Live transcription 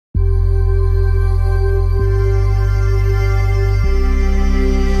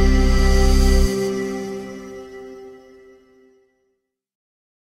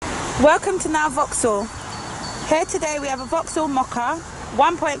Welcome to Now Vauxhall. Here today we have a Vauxhall MOKKA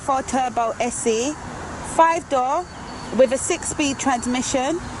 1.4 turbo SE, 5-door with a 6-speed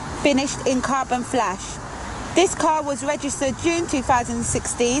transmission, finished in carbon flash. This car was registered June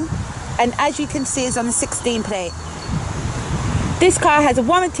 2016 and as you can see is on a 16 plate. This car has a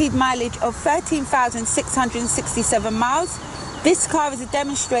warranted mileage of 13,667 miles. This car is a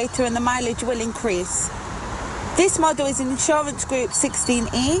demonstrator and the mileage will increase. This model is in insurance group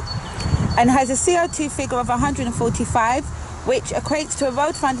 16E and has a CO2 figure of 145, which equates to a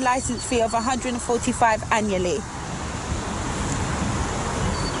road fund license fee of 145 annually.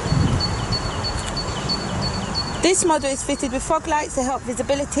 This model is fitted with fog lights to help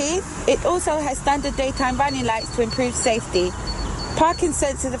visibility. It also has standard daytime running lights to improve safety. Parking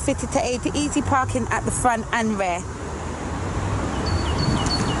sensors are fitted to aid easy parking at the front and rear.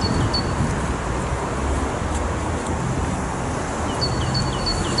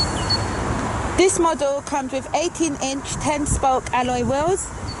 This model comes with 18-inch 10-spoke alloy wheels.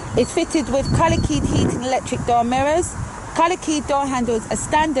 It's fitted with colour-keyed heating electric door mirrors. Colour-keyed door handles are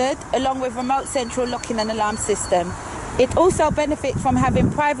standard, along with remote central locking and alarm system. It also benefits from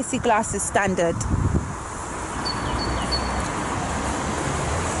having privacy glass as standard.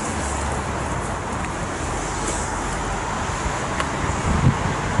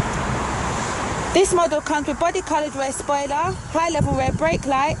 This model comes with body-coloured rear spoiler, high-level rear brake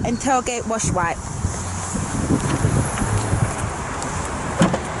light and tailgate wash wipe.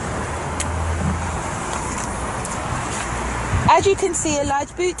 As you can see, a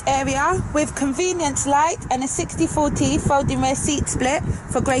large boot area with convenience light and a 60/40 folding rear seat split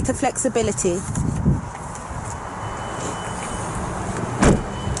for greater flexibility.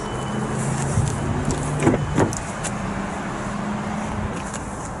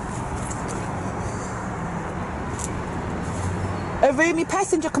 A roomy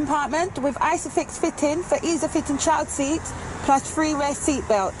passenger compartment with Isofix fitting for ease of fitting child seats, plus 3 rear seat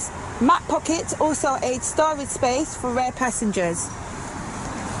belts. Mat pockets also aid storage space for rear passengers.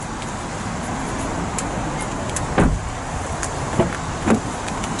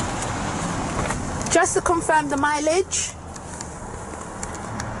 Just to confirm the mileage,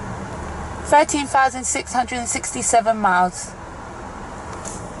 13,667 miles.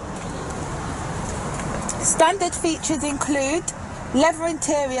 Standard features include leather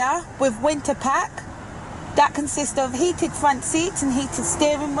interior with winter pack that consists of heated front seats and heated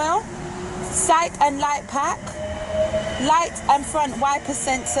steering wheel, side and light pack, light and front wiper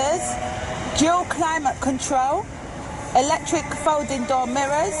sensors, dual climate control, electric folding door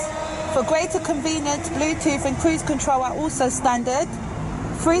mirrors. For greater convenience, Bluetooth and cruise control are also standard.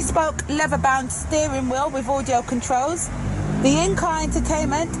 3-spoke leather-bound steering wheel with audio controls. The in-car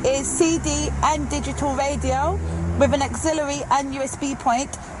entertainment is CD and digital radio with an auxiliary and USB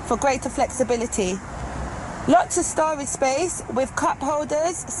point for greater flexibility. Lots of storage space with cup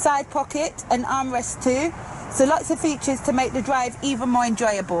holders, side pocket and armrest too, so lots of features to make the drive even more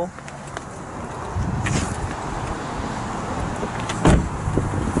enjoyable.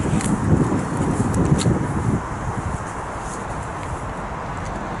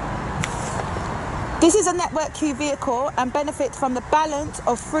 This is a Network Q vehicle and benefits from the balance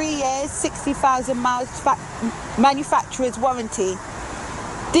of 3 years, 60,000 miles manufacturer's warranty.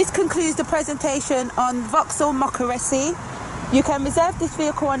 This concludes the presentation on Vauxhall MOKKA SE. You can reserve this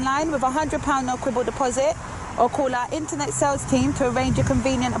vehicle online with a £100 no quibble deposit or call our internet sales team to arrange a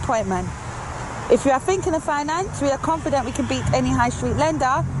convenient appointment. If you are thinking of finance, we are confident we can beat any high street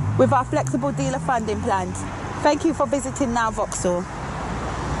lender with our flexible dealer funding plans. Thank you for visiting Now Vauxhall.